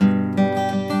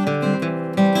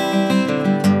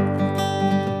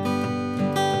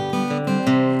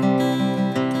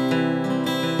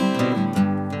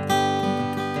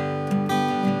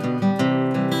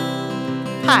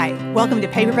Welcome to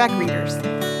Paperback Readers.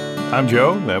 I'm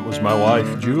Joe, that was my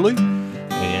wife, Julie,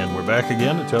 and we're back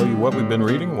again to tell you what we've been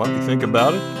reading, what we think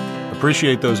about it.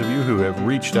 Appreciate those of you who have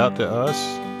reached out to us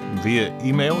via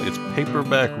email. It's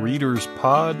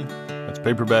paperbackreaderspod. That's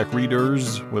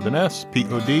paperbackreaders with an S,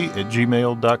 P-O-D,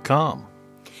 @gmail.com.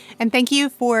 And thank you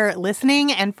for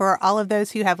listening and for all of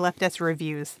those who have left us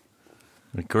reviews.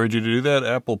 I encourage you to do that.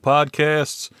 Apple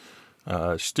Podcasts,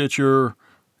 Stitcher,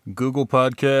 Google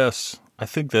Podcasts. I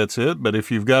think that's it. But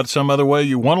if you've got some other way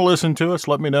you want to listen to us,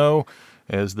 let me know.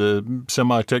 As the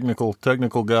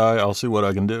technical guy, I'll see what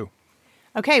I can do.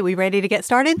 Okay, we ready to get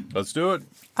started? Let's do it.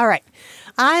 All right.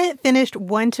 I finished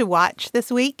One to Watch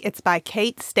this week. It's by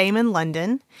Kate Stamen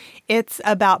London. It's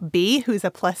about Bea, who's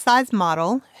a plus-size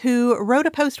model, who wrote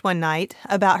a post one night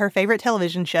about her favorite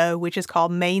television show, which is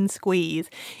called Main Squeeze.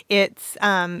 It's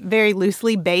very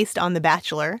loosely based on The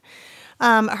Bachelor.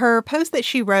 Her post that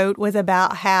she wrote was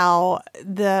about how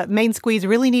the Main Squeeze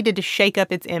really needed to shake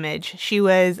up its image. She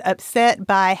was upset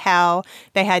by how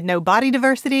they had no body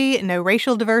diversity, no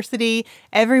racial diversity.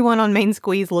 Everyone on Main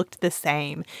Squeeze looked the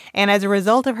same. And as a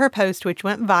result of her post, which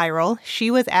went viral, she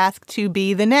was asked to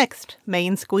be the next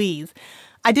Main Squeeze.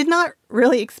 I did not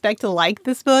really expect to like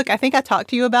this book. I think I talked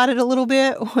to you about it a little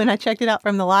bit when I checked it out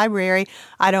from the library.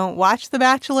 I don't watch The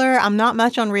Bachelor. I'm not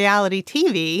much on reality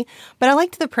TV, but I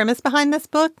liked the premise behind this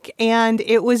book, and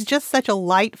it was just such a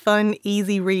light, fun,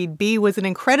 easy read. Bea was an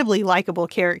incredibly likable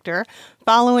character.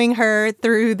 Following her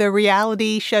through the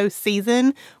reality show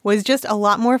season was just a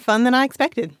lot more fun than I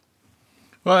expected.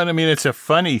 Well, and I mean, it's a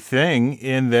funny thing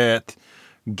in that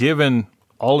given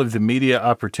all of the media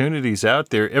opportunities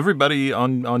out there, everybody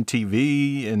on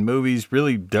TV and movies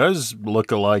really does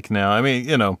look alike now. I mean,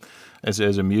 you know, as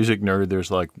a music nerd, there's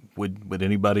like, would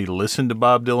anybody listen to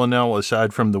Bob Dylan now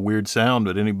aside from the weird sound?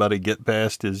 Would anybody get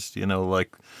past his, you know,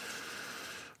 like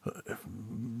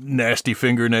nasty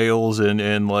fingernails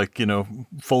and like, you know,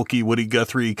 folky Woody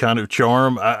Guthrie kind of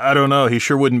charm? I don't know. He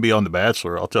sure wouldn't be on The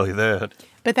Bachelor, I'll tell you that.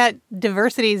 But that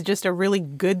diversity is just a really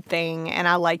good thing, and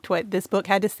I liked what this book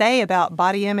had to say about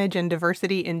body image and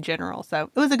diversity in general. So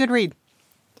it was a good read.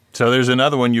 So there's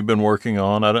another one you've been working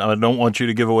on. I don't want you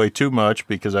to give away too much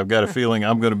because I've got a feeling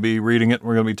I'm going to be reading it.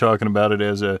 We're going to be talking about it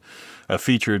as a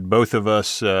featured both of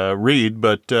us read.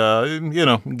 But, you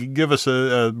know, give us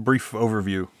a brief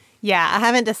overview. Yeah, I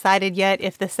haven't decided yet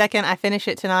if the second I finish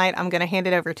it tonight, I'm going to hand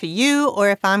it over to you, or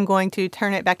if I'm going to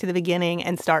turn it back to the beginning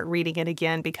and start reading it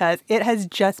again, because it has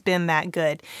just been that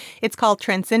good. It's called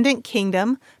Transcendent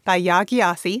Kingdom by Yaa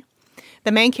Gyasi.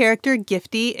 The main character,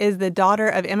 Gifty, is the daughter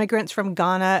of immigrants from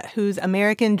Ghana whose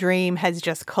American dream has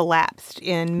just collapsed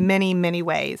in many, many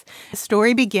ways. The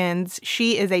story begins,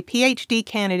 she is a PhD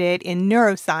candidate in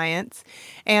neuroscience,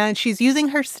 and she's using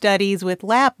her studies with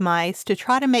lab mice to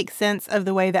try to make sense of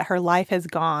the way that her life has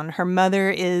gone. Her mother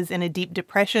is in a deep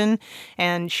depression,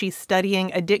 and she's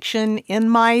studying addiction in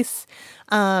mice.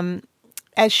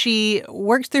 As she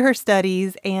works through her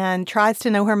studies and tries to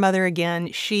know her mother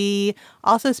again, she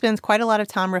also spends quite a lot of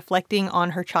time reflecting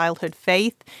on her childhood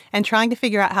faith and trying to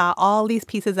figure out how all these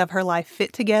pieces of her life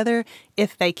fit together,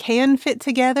 if they can fit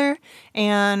together,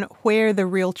 and where the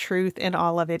real truth in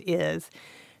all of it is.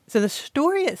 So the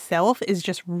story itself is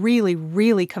just really,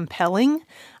 really compelling.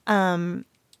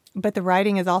 But the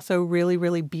writing is also really,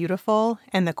 really beautiful.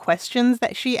 And the questions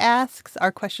that she asks are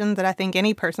questions that I think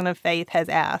any person of faith has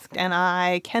asked. And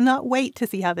I cannot wait to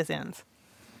see how this ends.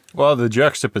 Well, the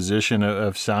juxtaposition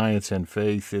of science and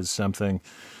faith is something,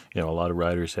 you know, a lot of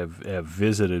writers have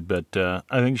visited, but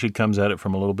I think she comes at it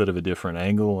from a little bit of a different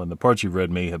angle, and the parts you've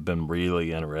read me have been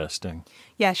really interesting.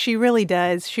 Yeah, she really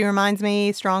does. She reminds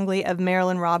me strongly of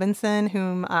Marilynne Robinson,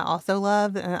 whom I also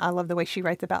love, and I love the way she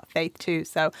writes about faith, too.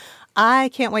 So I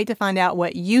can't wait to find out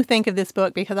what you think of this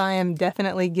book, because I am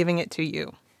definitely giving it to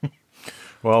you.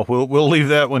 Well, we'll leave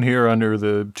that one here under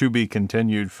the to be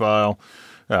continued file.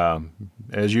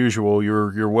 As usual,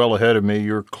 you're well ahead of me.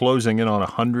 You're closing in on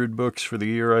 100 books for the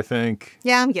year, I think.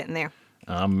 Yeah, I'm getting there.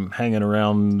 I'm hanging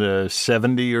around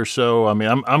 70 or so. I mean,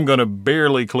 I'm going to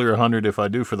barely clear 100 if I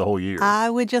do for the whole year. I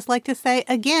would just like to say,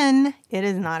 again, it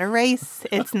is not a race.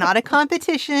 It's not a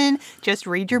competition. Just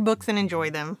read your books and enjoy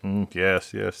them.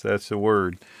 Yes, that's the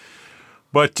word.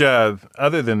 But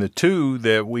other than the two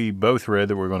that we both read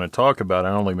that we're going to talk about, I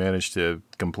only managed to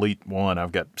complete one.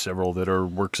 I've got several that are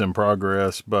works in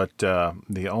progress, but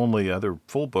the only other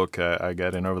full book I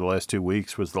got in over the last 2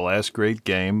 weeks was The Last Great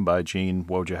Game by Gene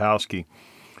Wojciechowski.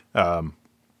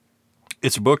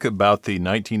 It's a book about the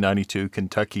 1992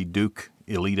 Kentucky Duke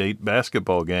Elite Eight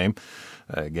basketball game,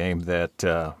 a game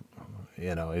that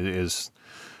is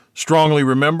strongly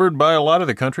remembered by a lot of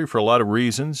the country for a lot of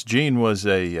reasons. Gene was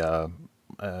a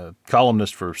a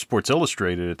columnist for Sports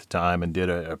Illustrated at the time and did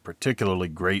a particularly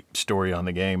great story on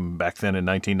the game back then in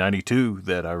 1992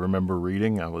 that I remember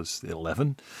reading. I was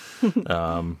 11.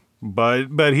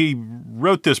 But he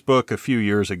wrote this book a few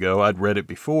years ago. I'd read it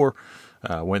before.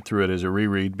 Went through it as a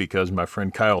reread because my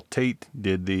friend Kyle Tate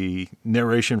did the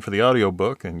narration for the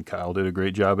audiobook, and Kyle did a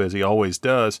great job, as he always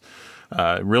does.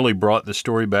 It really brought the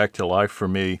story back to life for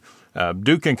me.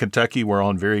 Duke and Kentucky were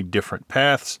on very different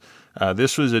paths.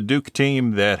 This was a Duke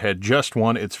team that had just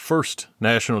won its first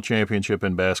national championship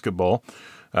in basketball.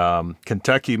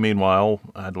 Kentucky, meanwhile,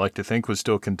 I'd like to think was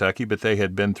still Kentucky, but they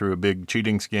had been through a big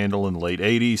cheating scandal in the late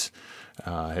 80s,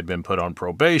 had been put on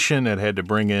probation, and had to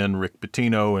bring in Rick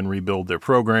Pitino and rebuild their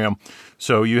program.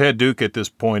 So you had Duke at this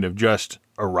point of just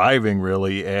arriving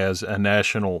really as a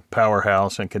national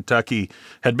powerhouse, and Kentucky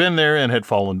had been there and had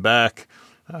fallen back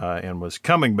and was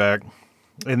coming back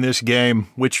in this game,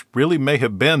 which really may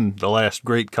have been the last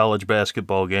great college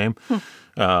basketball game.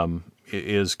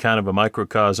 Is kind of a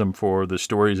microcosm for the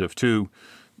stories of two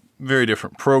very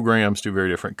different programs, two very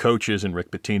different coaches, and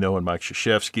Rick Pitino and Mike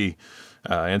Krzyzewski,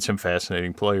 and some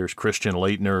fascinating players, Christian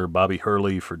Laettner, Bobby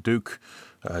Hurley for Duke,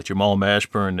 Jamal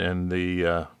Mashburn, and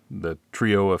the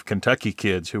trio of Kentucky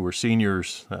kids who were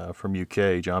seniors from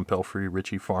UK, John Pelfrey,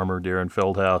 Richie Farmer, Darren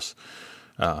Feldhouse.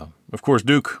 Of course,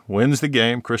 Duke wins the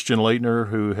game. Christian Laettner,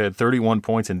 who had 31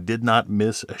 points and did not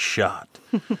miss a shot,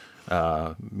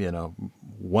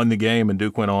 won the game, and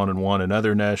Duke went on and won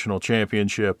another national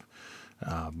championship.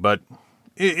 But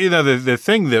the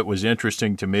thing that was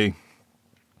interesting to me,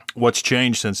 what's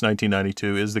changed since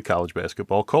 1992, is the college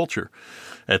basketball culture.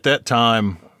 At that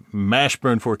time,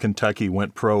 Mashburn for Kentucky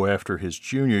went pro after his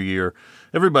junior year.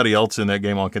 Everybody else in that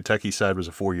game on Kentucky's side was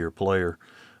a 4-year player.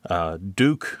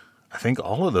 Duke, I think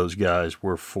all of those guys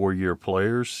were 4-year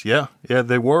players. Yeah,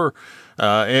 they were.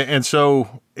 And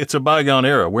so it's a bygone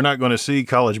era. We're not going to see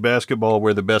college basketball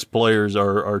where the best players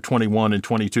are 21 and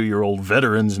 22-year-old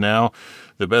veterans now.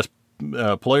 The best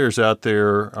players out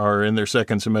there are in their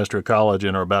second semester of college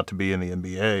and are about to be in the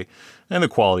NBA. And the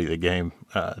quality of the game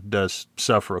does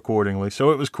suffer accordingly.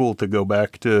 So it was cool to go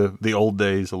back to the old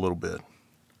days a little bit.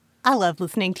 I love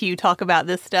listening to you talk about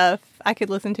this stuff. I could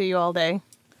listen to you all day.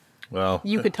 Well,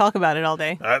 you could talk about it all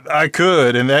day. I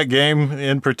could. In that game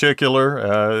in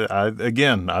particular,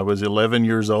 I was 11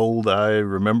 years old. I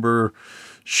remember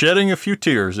shedding a few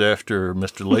tears after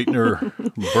Mr. Laettner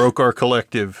broke our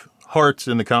collective hearts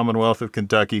in the Commonwealth of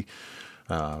Kentucky.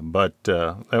 But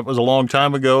that was a long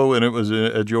time ago, and it was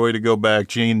a joy to go back.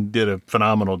 Gene did a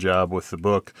phenomenal job with the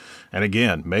book. And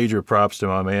again, major props to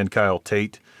my man, Kyle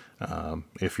Tate.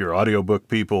 If you're audiobook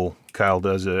people, Kyle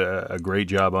does a great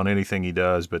job on anything he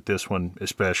does, but this one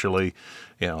especially,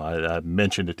 I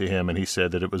mentioned it to him, and he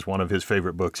said that it was one of his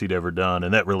favorite books he'd ever done,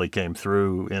 and that really came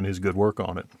through in his good work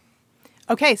on it.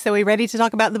 Okay, so we ready to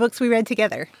talk about the books we read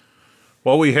together?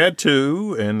 Well, we had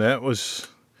to, and that was,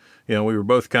 we were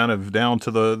both kind of down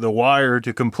to the wire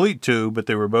to complete two, but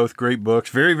they were both great books,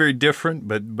 very, very different,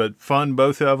 but fun,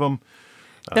 both of them.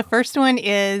 The first one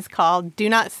is called Do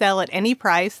Not Sell at Any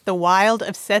Price, The Wild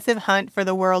Obsessive Hunt for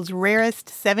the World's Rarest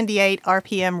 78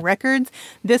 RPM Records.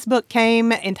 This book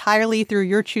came entirely through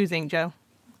your choosing, Joe.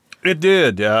 It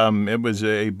did. It was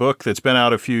a book that's been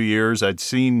out a few years. I'd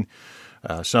seen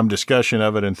some discussion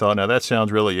of it and thought, now that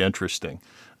sounds really interesting.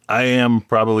 I am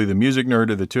probably the music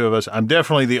nerd of the two of us. I'm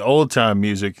definitely the old-time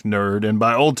music nerd, and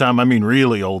by old-time, I mean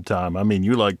really old-time. I mean,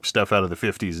 you like stuff out of the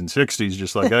 50s and 60s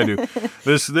just like I do.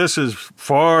 This is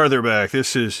farther back.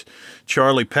 This is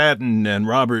Charlie Patton and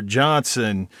Robert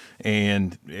Johnson,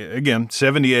 and again,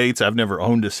 78s. I've never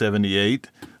owned a 78,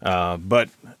 but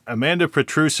Amanda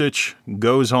Petrusic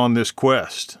goes on this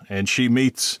quest, and she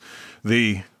meets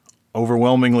the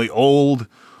overwhelmingly old,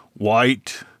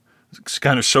 white,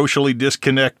 kind of socially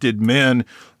disconnected men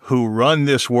who run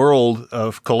this world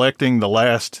of collecting the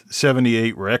last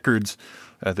 78 records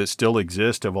that still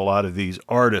exist of a lot of these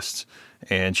artists.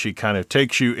 And she kind of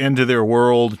takes you into their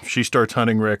world. She starts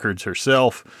hunting records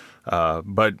herself.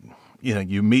 But,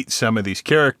 you meet some of these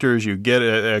characters. You get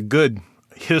a good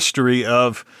history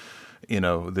of,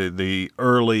 the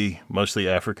early, mostly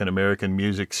African-American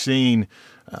music scene.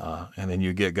 And then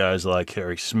you get guys like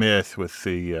Harry Smith with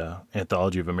the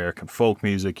Anthology of American Folk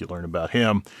Music. You learn about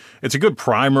him. It's a good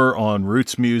primer on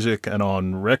roots music and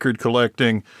on record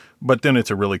collecting, but then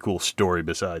it's a really cool story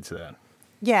besides that.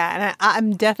 Yeah, and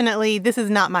I'm definitely, this is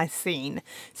not my scene.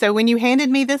 So when you handed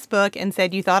me this book and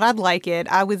said you thought I'd like it,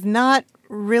 I was not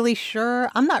really sure.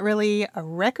 I'm not really a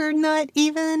record nut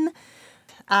even.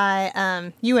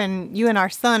 You and our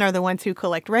son are the ones who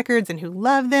collect records and who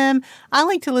love them. I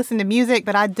like to listen to music,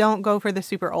 but I don't go for the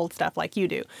super old stuff like you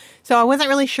do. So I wasn't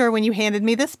really sure when you handed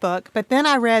me this book, but then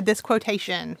I read this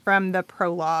quotation from the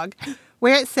prologue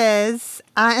where it says,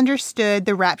 "I understood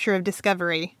the rapture of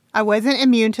discovery. I wasn't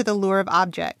immune to the lure of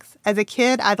objects. As a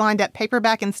kid, I'd lined up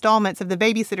paperback installments of the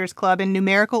Babysitter's Club in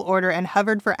numerical order and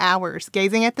hovered for hours,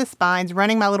 gazing at the spines,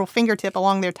 running my little fingertip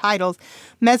along their titles,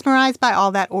 mesmerized by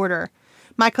all that order.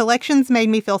 My collections made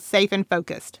me feel safe and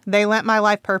focused. They lent my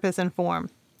life purpose and form.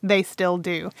 They still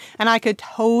do." And I could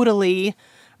totally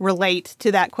relate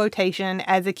to that quotation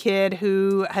as a kid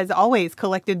who has always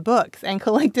collected books and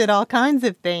collected all kinds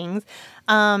of things.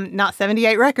 Not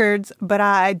 78 records, but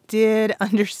I did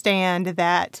understand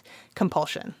that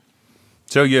compulsion.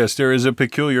 So yes, there is a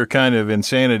peculiar kind of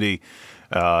insanity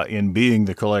in being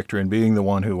the collector and being the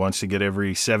one who wants to get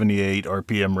every 78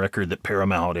 RPM record that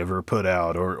Paramount ever put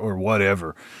out or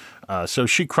whatever. So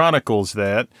she chronicles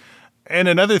that. And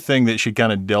another thing that she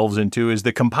kind of delves into is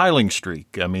the compiling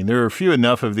streak. I mean, there are few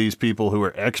enough of these people who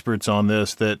are experts on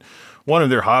this that one of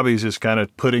their hobbies is kind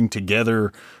of putting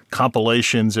together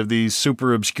compilations of these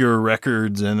super obscure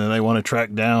records, and then they want to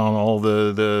track down all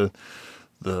the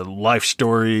life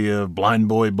story of Blind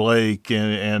Boy Blake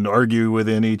and argue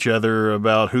within each other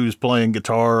about who's playing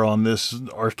guitar on this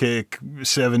archaic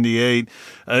 78.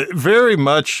 Very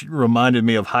much reminded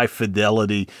me of High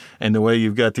Fidelity and the way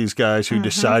you've got these guys who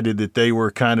decided that they were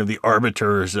kind of the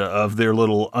arbiters of their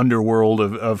little underworld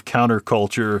of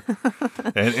counterculture.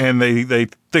 and they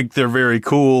think they're very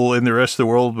cool, and the rest of the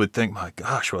world would think, my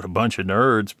gosh, what a bunch of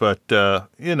nerds. But,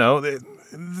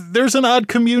 there's an odd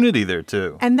community there,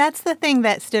 too. And that's the thing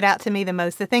that stood out to me the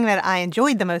most. The thing that I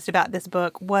enjoyed the most about this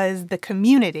book was the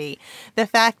community. The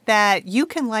fact that you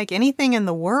can like anything in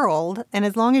the world, and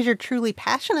as long as you're truly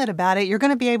passionate about it, you're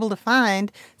going to be able to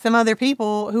find some other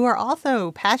people who are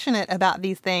also passionate about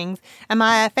these things. And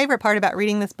my favorite part about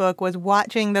reading this book was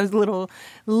watching those little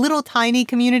tiny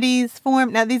communities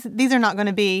form. Now, these are not going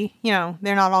to be,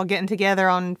 they're not all getting together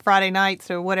on Friday nights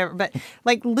or whatever, but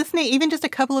like listening, even just a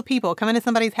couple of people coming to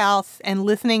somebody's house and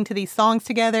listening to these songs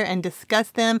together and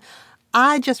discuss them.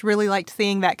 I just really liked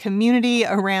seeing that community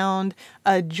around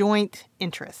a joint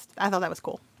interest. I thought that was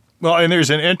cool. Well, and there's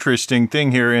an interesting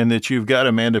thing here in that you've got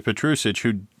Amanda Petrusic,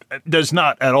 who does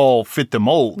not at all fit the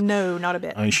mold. No, not a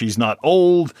bit. I mean, she's not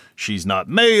old. She's not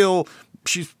male.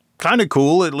 She's kind of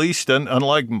cool, at least,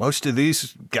 unlike most of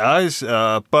these guys.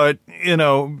 But,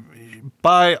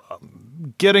 by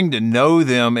getting to know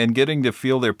them and getting to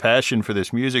feel their passion for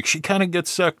this music, she kind of gets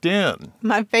sucked in.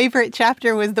 My favorite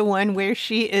chapter was the one where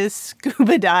she is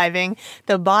scuba diving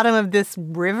the bottom of this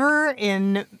river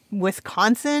in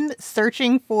Wisconsin,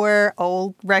 searching for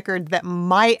old records that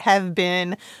might have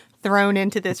been thrown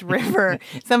into this river.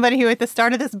 Somebody who at the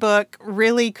start of this book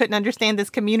really couldn't understand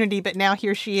this community, but now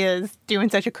here she is doing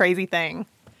such a crazy thing.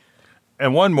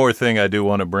 And one more thing I do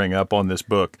want to bring up on this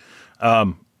book.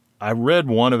 I read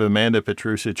one of Amanda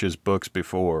Petrusic's books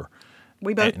before.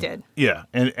 We both did. Yeah,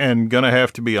 and gonna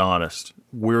have to be honest,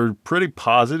 we're pretty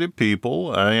positive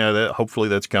people. Hopefully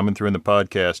that's coming through in the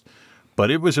podcast.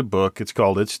 But it was a book, it's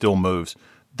called It Still Moves,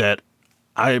 that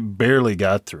I barely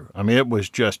got through. I mean, it was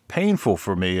just painful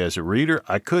for me as a reader.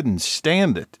 I couldn't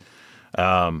stand it.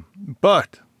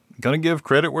 But going to give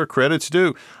credit where credit's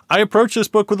due. I approached this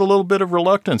book with a little bit of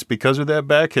reluctance because of that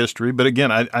back history. But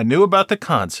again, I knew about the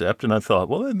concept, and I thought,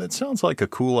 well, that sounds like a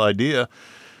cool idea.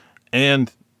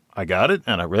 And I got it,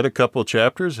 and I read a couple of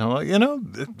chapters, and I'm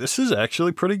like, this is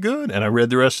actually pretty good. And I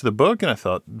read the rest of the book, and I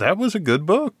thought, that was a good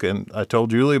book. And I told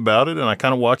Julie about it, and I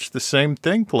kind of watched the same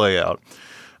thing play out.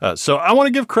 So I want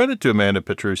to give credit to Amanda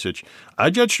Petrusic.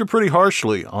 I judged her pretty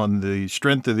harshly on the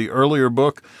strength of the earlier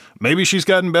book. Maybe she's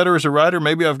gotten better as a writer.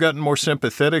 Maybe I've gotten more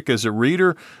sympathetic as a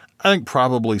reader. I think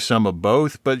probably some of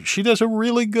both. But she does a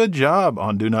really good job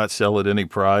on Do Not Sell at Any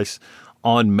Price,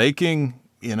 on making,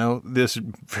 this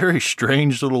very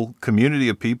strange little community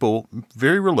of people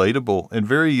very relatable and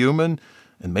very human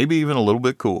and maybe even a little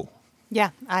bit cool.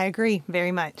 Yeah, I agree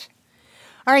very much.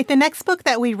 All right, the next book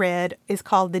that we read is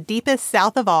called The Deepest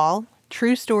South of All,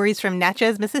 True Stories from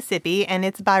Natchez, Mississippi, and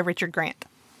it's by Richard Grant.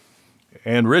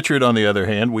 And Richard, on the other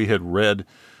hand, we had read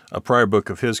a prior book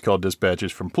of his called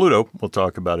Dispatches from Pluto, we'll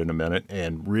talk about in a minute,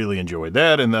 and really enjoyed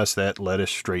that, and thus that led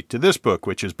us straight to this book,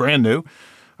 which is brand new.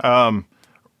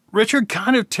 Richard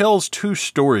kind of tells two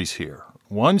stories here.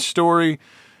 One story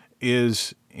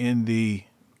is in the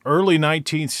early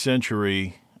 19th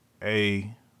century,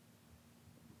 a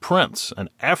prince, an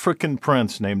African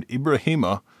prince named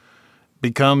Ibrahima,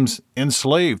 becomes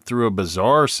enslaved through a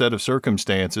bizarre set of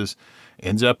circumstances,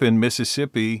 ends up in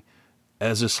Mississippi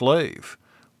as a slave.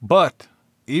 But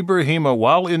Ibrahima,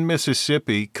 while in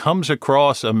Mississippi, comes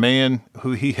across a man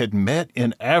who he had met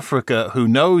in Africa who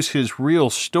knows his real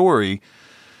story.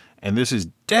 And this is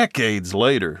decades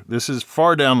later. This is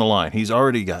far down the line. He's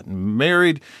already gotten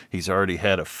married. He's already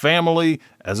had a family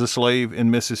as a slave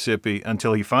in Mississippi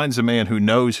until he finds a man who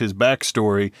knows his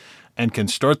backstory and can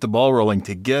start the ball rolling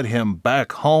to get him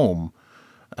back home.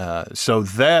 So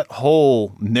that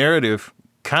whole narrative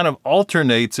kind of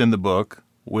alternates in the book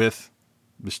with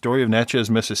the story of Natchez,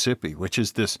 Mississippi, which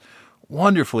is this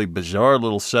wonderfully bizarre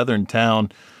little southern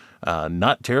town,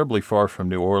 not terribly far from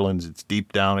New Orleans. It's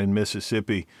deep down in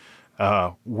Mississippi,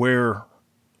 where,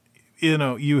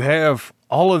 you have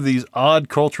all of these odd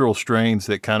cultural strains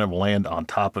that kind of land on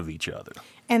top of each other.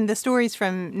 And the stories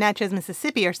from Natchez,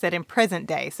 Mississippi are set in present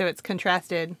day, so it's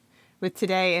contrasted with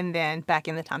today and then back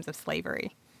in the times of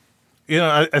slavery.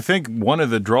 I think one of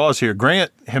the draws here,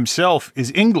 Grant himself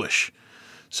is English.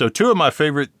 So two of my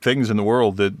favorite things in the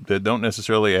world that don't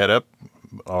necessarily add up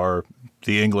are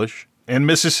the English and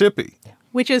Mississippi.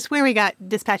 Which is where we got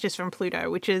Dispatches from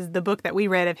Pluto, which is the book that we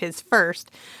read of his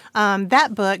first.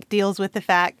 That book deals with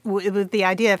with the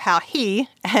idea of how he,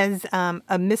 as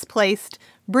a misplaced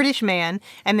British man,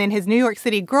 and then his New York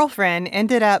City girlfriend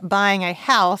ended up buying a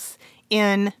house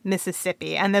in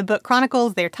Mississippi. And the book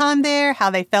chronicles their time there, how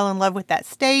they fell in love with that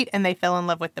state and they fell in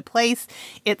love with the place.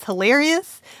 It's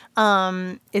hilarious.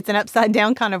 It's an upside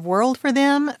down kind of world for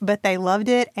them, but they loved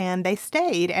it and they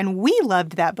stayed. And we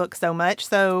loved that book so much,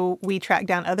 so we tracked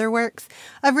down other works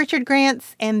of Richard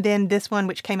Grant's and then this one,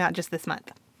 which came out just this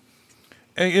month.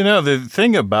 And, the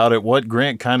thing about it, what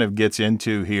Grant kind of gets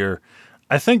into here,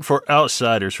 I think for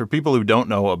outsiders, for people who don't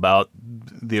know about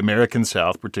the American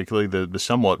South, particularly the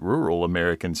somewhat rural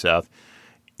American South,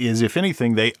 is, if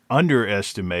anything, they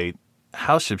underestimate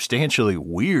how substantially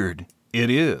weird it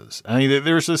is. I mean,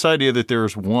 there's this idea that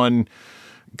there's one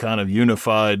kind of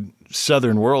unified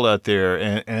Southern world out there,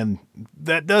 and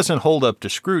that doesn't hold up to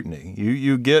scrutiny.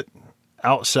 You get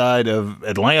outside of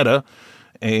Atlanta,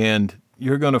 and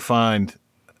you're going to find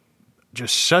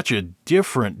just such a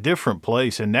different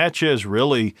place. And Natchez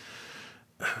really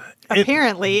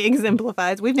apparently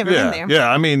exemplifies. We've never been there. Yeah,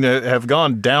 I mean, have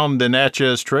gone down the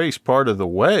Natchez Trace part of the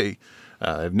way.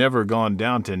 I've never gone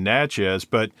down to Natchez,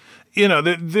 but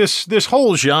this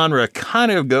whole genre kind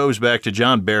of goes back to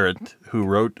John Barrett, who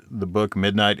wrote the book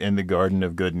Midnight in the Garden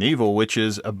of Good and Evil, which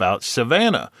is about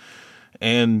Savannah,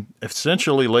 and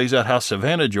essentially lays out how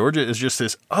Savannah, Georgia, is just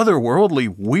this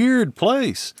otherworldly, weird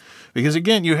place. Because,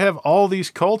 again, you have all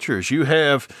these cultures. You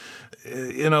have,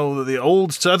 the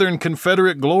old Southern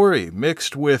Confederate glory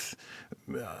mixed with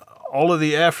all of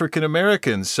the African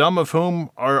Americans, some of whom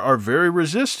are very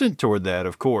resistant toward that,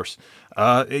 of course.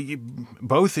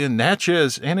 Both in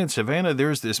Natchez and in Savannah,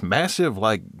 there's this massive,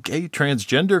 gay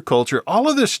transgender culture. All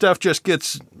of this stuff just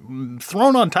gets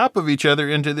thrown on top of each other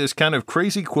into this kind of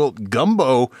crazy quilt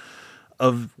gumbo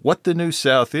of what the New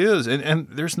South is. And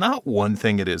there's not one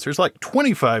thing it is. There's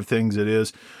 25 things it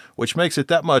is, which makes it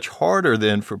that much harder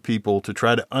then for people to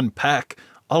try to unpack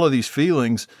all of these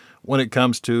feelings when it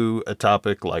comes to a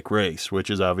topic like race, which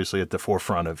is obviously at the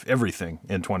forefront of everything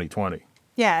in 2020.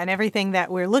 Yeah, and everything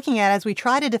that we're looking at as we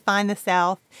try to define the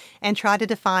South and try to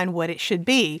define what it should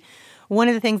be. One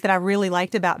of the things that I really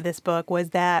liked about this book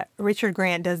was that Richard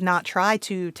Grant does not try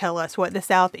to tell us what the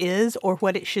South is or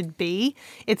what it should be.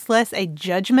 It's less a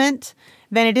judgment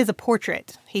than it is a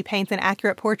portrait. He paints an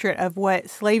accurate portrait of what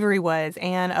slavery was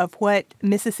and of what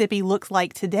Mississippi looks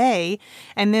like today,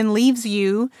 and then leaves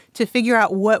you to figure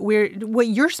out what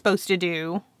you're supposed to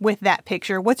do with that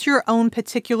picture. What's your own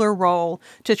particular role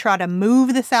to try to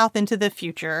move the South into the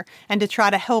future and to try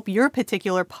to help your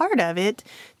particular part of it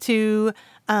to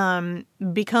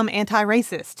become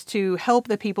anti-racist, to help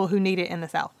the people who need it in the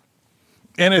South.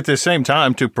 And at the same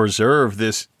time, to preserve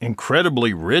this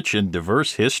incredibly rich and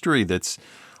diverse history that's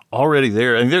already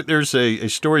there. And there's a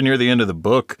story near the end of the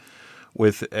book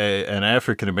with an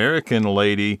African-American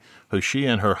lady who she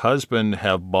and her husband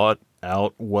have bought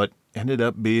out what ended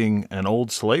up being an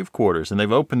old slave quarters, and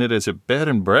they've opened it as a bed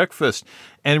and breakfast.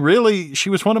 And really, she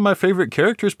was one of my favorite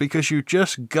characters because you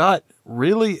just got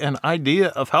really an idea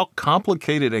of how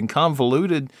complicated and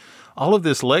convoluted all of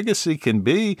this legacy can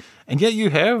be, and yet you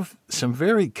have some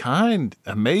very kind,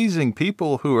 amazing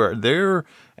people who are there,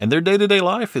 and their day-to-day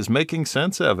life is making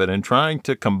sense of it and trying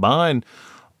to combine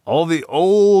all the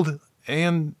old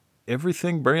and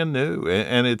everything brand new,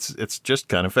 and it's just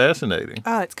kind of fascinating.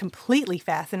 Oh, it's completely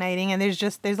fascinating, and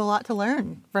there's a lot to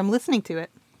learn from listening to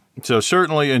it. So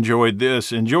certainly enjoyed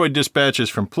this. Enjoyed Dispatches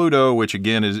from Pluto, which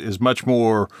again is much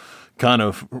more kind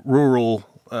of rural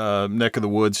neck of the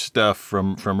woods stuff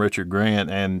from Richard Grant,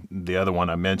 and the other one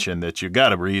I mentioned that you got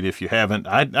to read if you haven't.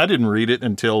 I didn't read it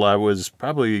until I was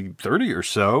probably 30 or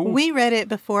so. We read it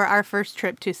before our first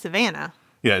trip to Savannah.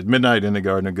 Yeah, Midnight in the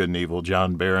Garden of Good and Evil,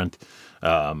 John Berendt.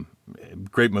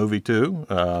 Great movie, too,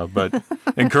 but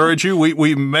encourage you.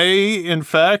 We may, in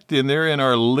fact, in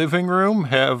our living room,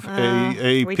 have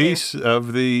a piece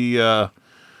of the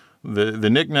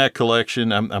Knick-Knack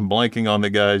collection. I'm blanking on the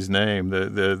guy's name,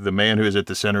 the man who is at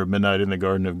the center of Midnight in the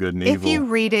Garden of Good and Evil. If you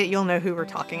read it, you'll know who we're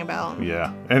talking about.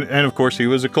 Yeah, and of course, he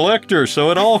was a collector,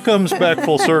 so it all comes back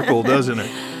full circle, doesn't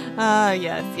it?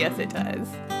 Yes, it does.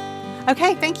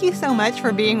 Okay, thank you so much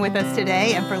for being with us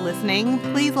today and for listening.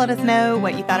 Please let us know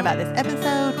what you thought about this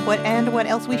episode, what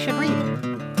else we should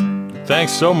read.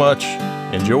 Thanks so much.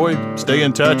 Enjoy, stay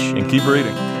in touch, and keep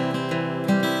reading.